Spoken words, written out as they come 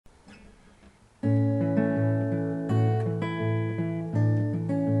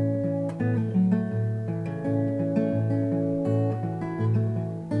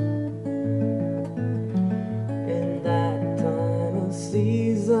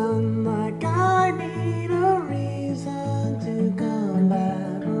reason, like I need a reason to come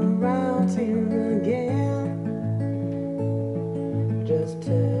back around here again. Just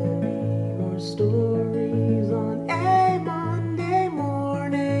tell me more stories on a Monday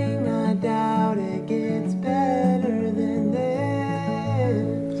morning. I doubt it gets better than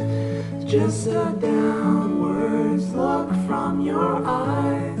this. Just a downwards look from your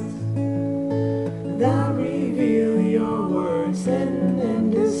eyes that reveal your words hidden in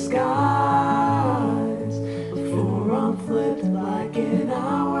disguise. Before I'm flipped like an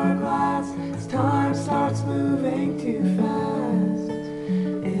hourglass, as time starts moving too fast,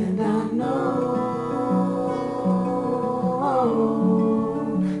 and I know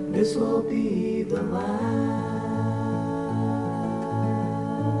this will be the last.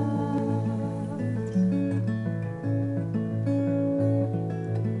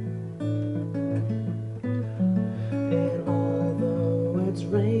 And although it's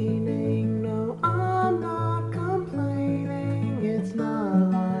raining, no, I'm not complaining. It's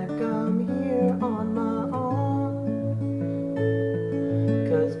not like I'm here on my own,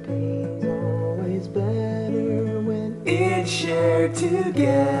 'cause pain's always better when it's shared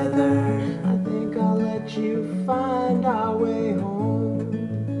together. I think I'll let you find our way home,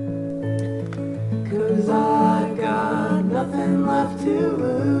 'cause I got nothing left to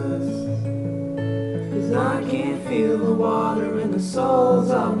lose. 'Cause I can't feel the water in the soles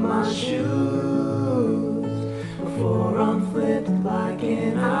of my shoes. Before I'm flipped like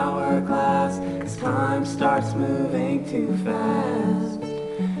an hourglass, 'cause time starts moving too fast,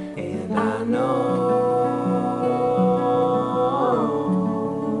 and I know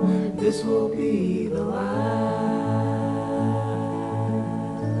this will be the last.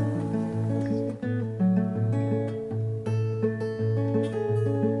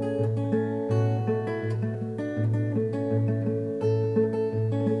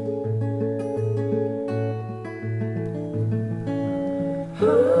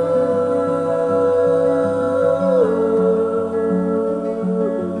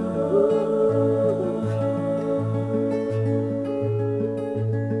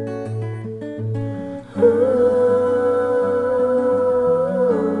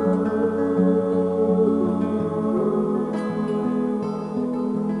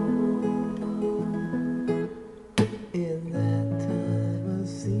 In that time of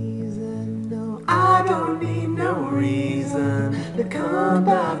season, no, I don't need no reason to come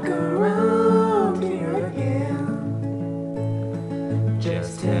back around here again.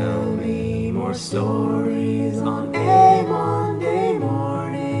 Just tell me more stories on a Monday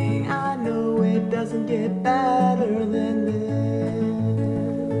morning. I know it doesn't get better than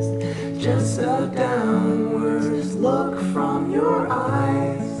this. Just a downwards look from your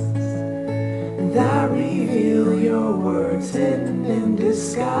eyes that reveal your words hidden in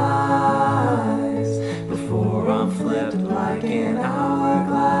disguise. Before I'm flipped like an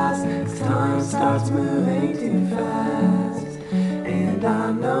hourglass, 'cause time starts moving too fast, and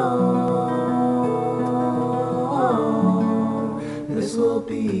I know this will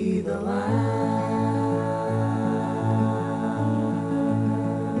be the last.